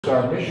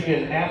Our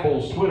Michigan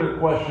Apples Twitter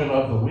question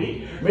of the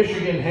week.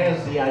 Michigan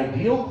has the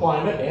ideal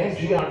climate and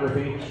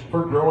geography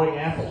for growing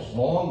apples.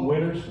 Long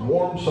winters,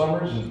 warm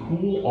summers, and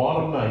cool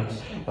autumn nights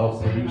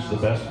help produce the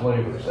best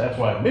flavors. That's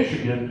why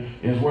Michigan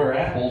is where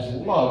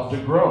apples love to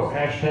grow.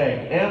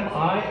 Hashtag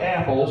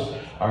MIApples.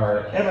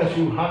 Our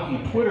MSU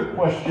hockey Twitter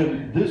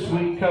question this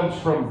week comes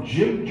from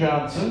Jim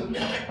Johnson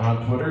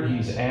on Twitter.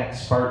 He's at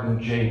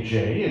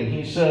SpartanJJ, and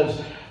he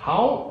says,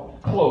 how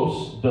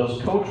close does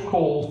Coach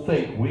Cole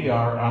think we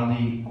are on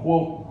the,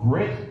 quote,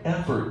 grit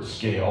effort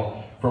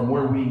scale from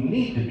where we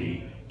need to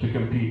be to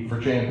compete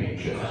for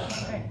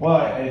championships? Well,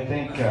 I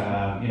think,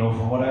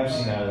 from what I've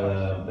seen out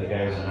of the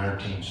guys on our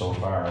team so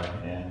far,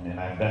 and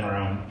I've been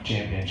around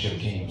championship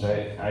teams,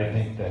 I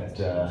think that,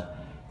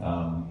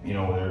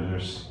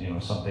 there's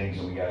some things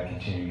that we got to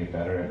continue to get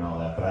better at and all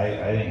that, but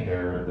I think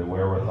the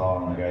wherewithal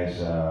on the guys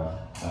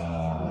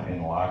in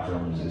the locker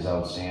room is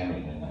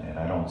outstanding, and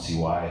I don't see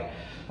why.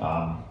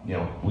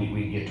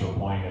 We get to a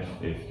point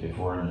if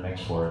we're in the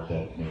mix for it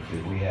that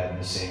if we had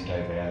the same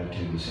type of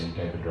attitude, the same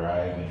type of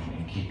drive,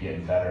 and keep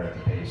getting better at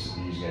the pace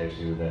that these guys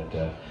do,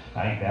 that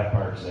I think that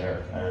part's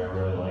there. I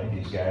really like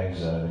these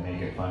guys. They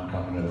make it fun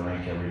coming to the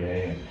rink every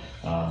day,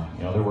 and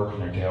they're working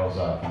their tails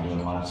off and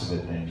doing lots of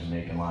good things and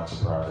making lots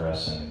of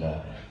progress, and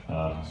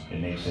it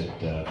makes it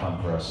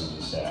fun for us as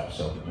a staff.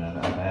 So on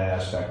that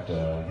aspect,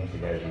 I think the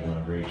guys are doing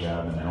a great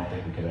job, and I don't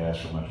think we could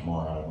ask for much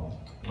more out of them.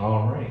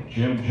 All right,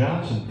 Jim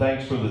Johnson,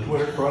 thanks for the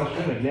Twitter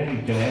question. Again,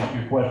 you can ask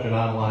your question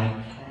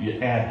online. You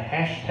add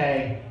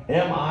hashtag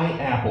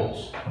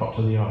MIApples up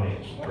to the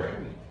audience. Great.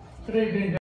 Good evening.